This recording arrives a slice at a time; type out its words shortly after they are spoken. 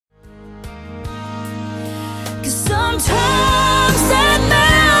Sometimes that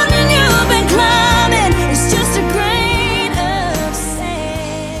mountain you've been climbing is just a grain of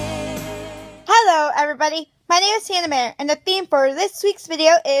sand. Hello everybody, my name is Hannah Mayer, and the theme for this week's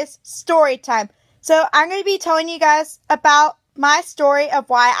video is story time. So I'm going to be telling you guys about my story of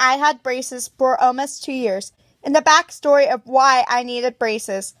why I had braces for almost 2 years, and the backstory of why I needed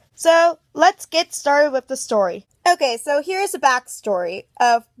braces. So let's get started with the story. Okay, so here's the backstory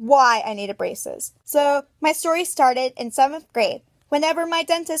of why I needed braces. So my story started in 7th grade, whenever my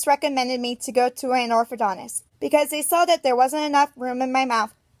dentist recommended me to go to an orthodontist, because they saw that there wasn't enough room in my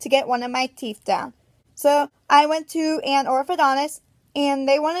mouth to get one of my teeth down. So I went to an orthodontist, and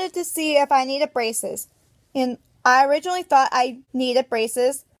they wanted to see if I needed braces. And I originally thought I needed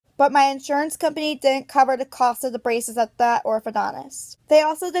braces, but my insurance company didn't cover the cost of the braces at that orthodontist. They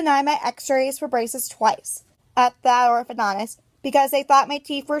also denied my x-rays for braces twice at that orthodontist because they thought my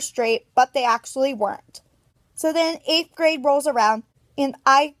teeth were straight, but they actually weren't. So then 8th grade rolls around, and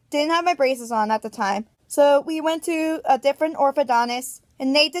I didn't have my braces on at the time. So we went to a different orthodontist,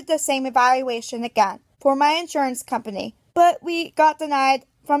 and they did the same evaluation again for my insurance company. But we got denied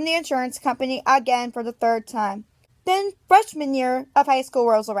from the insurance company again for the 3rd time. Then freshman year of high school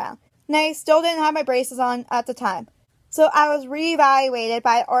rolls around, and I still didn't have my braces on at the time. So I was reevaluated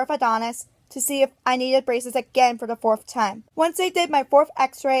by an orthodontist to see if I needed braces again for the 4th time. Once they did my 4th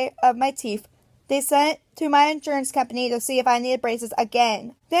x-ray of my teeth, they sent it to my insurance company to see if I needed braces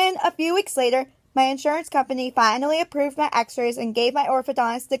again. Then a few weeks later, my insurance company finally approved my x-rays and gave my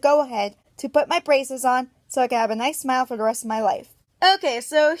orthodontist the go-ahead to put my braces on so I could have a nice smile for the rest of my life. Okay,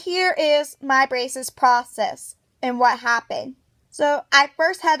 so here is my braces process and what happened. So I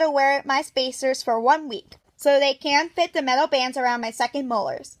first had to wear my spacers for 1 week so they can fit the metal bands around my second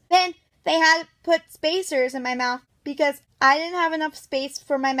molars. Then they had to put spacers in my mouth because I didn't have enough space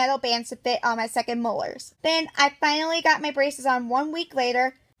for my metal bands to fit on my second molars. Then I finally got my braces on 1 week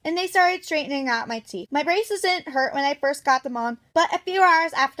later, and they started straightening out my teeth. My braces didn't hurt when I first got them on, but a few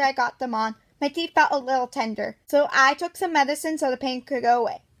hours after I got them on, my teeth felt a little tender. So I took some medicine so the pain could go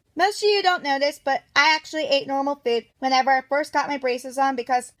away. Most of you don't know this, but I actually ate normal food whenever I first got my braces on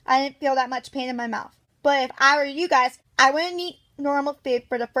because I didn't feel that much pain in my mouth. But if I were you guys, I wouldn't eat normal food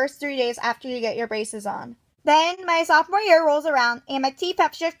for the first 3 days after you get your braces on. Then my sophomore year rolls around and my teeth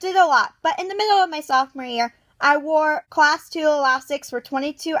have shifted a lot, but in the middle of my sophomore year, I wore class 2 elastics for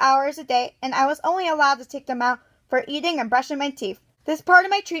 22 hours a day, and I was only allowed to take them out for eating and brushing my teeth. This part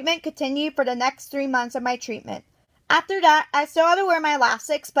of my treatment continued for the next 3 months of my treatment. After that, I still had to wear my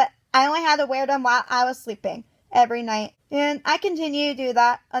elastics, but I only had to wear them while I was sleeping every night, and I continued to do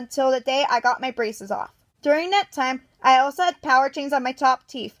that until the day I got my braces off. During that time, I also had power chains on my top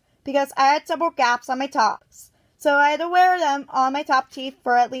teeth because I had several gaps on my tops, so I had to wear them on my top teeth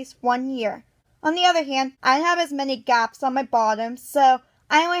for at least 1 year. On the other hand, I didn't have as many gaps on my bottoms, so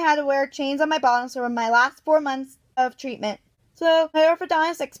I only had to wear chains on my bottoms for my last 4 months of treatment. So my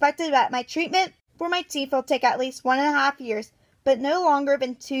orthodontist expected that my treatment for my teeth will take at least 1.5 years, but no longer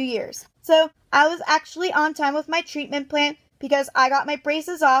than 2 years. So I was actually on time with my treatment plan because I got my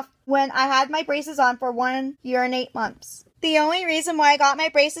braces off when I had my braces on for 1 year and 8 months. The only reason why I got my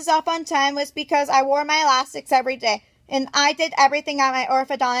braces off on time was because I wore my elastics every day, and I did everything that my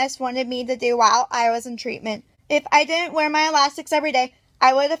orthodontist wanted me to do while I was in treatment. If I didn't wear my elastics every day,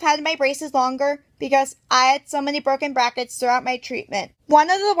 I would have had my braces longer because I had so many broken brackets throughout my treatment.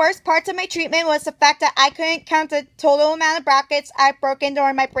 One of the worst parts of my treatment was the fact that I couldn't count the total amount of brackets I've broken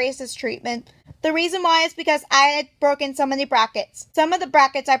during my braces treatment. The reason why is because I had broken so many brackets. Some of the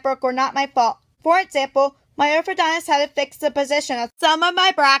brackets I broke were not my fault. For example, my orthodontist had to fix the position of some of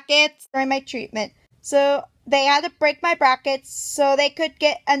my brackets during my treatment. So they had to break my brackets so they could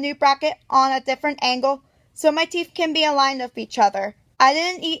get a new bracket on a different angle so my teeth can be aligned with each other. I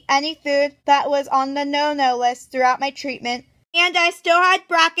didn't eat any food that was on the no-no list throughout my treatment, and I still had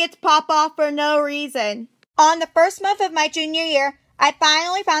brackets pop off for no reason. On the first month of my junior year, I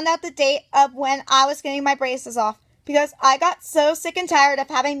finally found out the date of when I was getting my braces off because I got so sick and tired of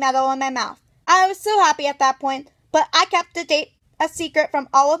having metal in my mouth. I was so happy at that point, but I kept the date a secret from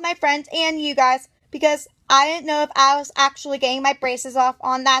all of my friends and you guys because I didn't know if I was actually getting my braces off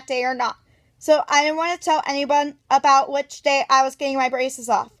on that day or not. So I didn't want to tell anyone about which day I was getting my braces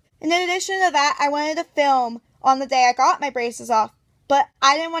off. In addition to that, I wanted to film on the day I got my braces off, but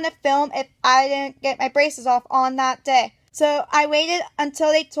I didn't want to film if I didn't get my braces off on that day. So I waited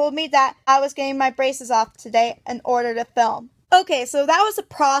until they told me that I was getting my braces off today in order to film. Okay, so that was the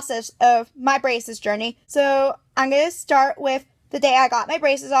process of my braces journey. So I'm going to start with the day I got my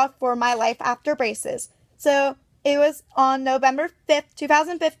braces off for my life after braces. So it was on November 5th,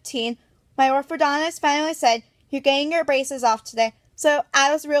 2015. My orthodontist finally said, you're getting your braces off today. So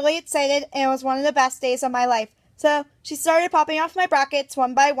I was really excited, and it was one of the best days of my life. So she started popping off my brackets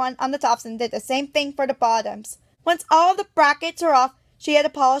one by one on the tops and did the same thing for the bottoms. Once all of the brackets were off, she had to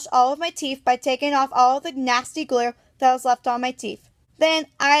polish all of my teeth by taking off all of the nasty glue that was left on my teeth. Then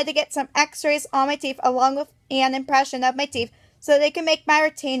I had to get some x-rays on my teeth along with an impression of my teeth so they could make my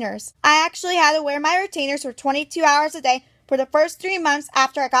retainers. I actually had to wear my retainers for 22 hours a day for the first 3 months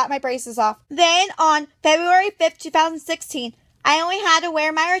after I got my braces off. Then on February 5th, 2016, I only had to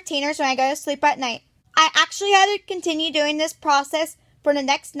wear my retainers when I go to sleep at night. I actually had to continue doing this process for the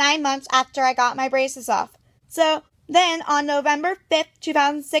next 9 months after I got my braces off. So then on November 5th,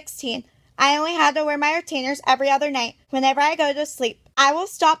 2016, I only had to wear my retainers every other night whenever I go to sleep. I will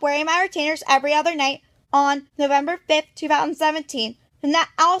stop wearing my retainers every other night on November 5th, 2017. And that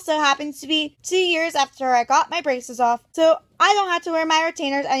also happens to be 2 years after I got my braces off. So I don't have to wear my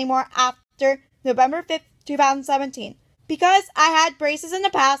retainers anymore after November 5th, 2017. Because I had braces in the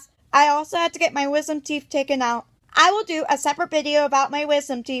past, I also had to get my wisdom teeth taken out. I will do a separate video about my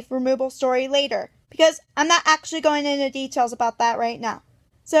wisdom teeth removal story later, because I'm not actually going into details about that right now.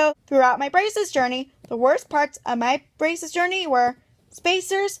 So throughout my braces journey, the worst parts of my braces journey were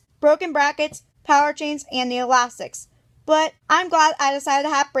spacers, broken brackets, power chains, and the elastics. But I'm glad I decided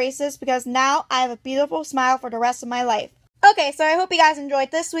to have braces because now I have a beautiful smile for the rest of my life. Okay, so I hope you guys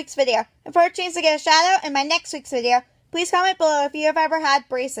enjoyed this week's video. And for a chance to get a shout out in my next week's video, please comment below if you have ever had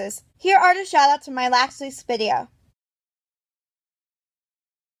braces. Here are the shout outs from my last week's video.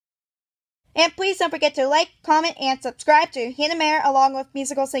 And please don't forget to like, comment, and subscribe to Hannah Mayer along with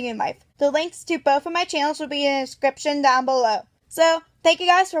Musical Singing Life. The links to both of my channels will be in the description down below. So, thank you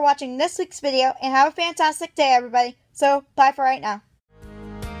guys for watching this week's video, and have a fantastic day, everybody. So, bye for right now.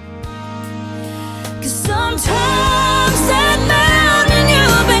 'Cause sometimes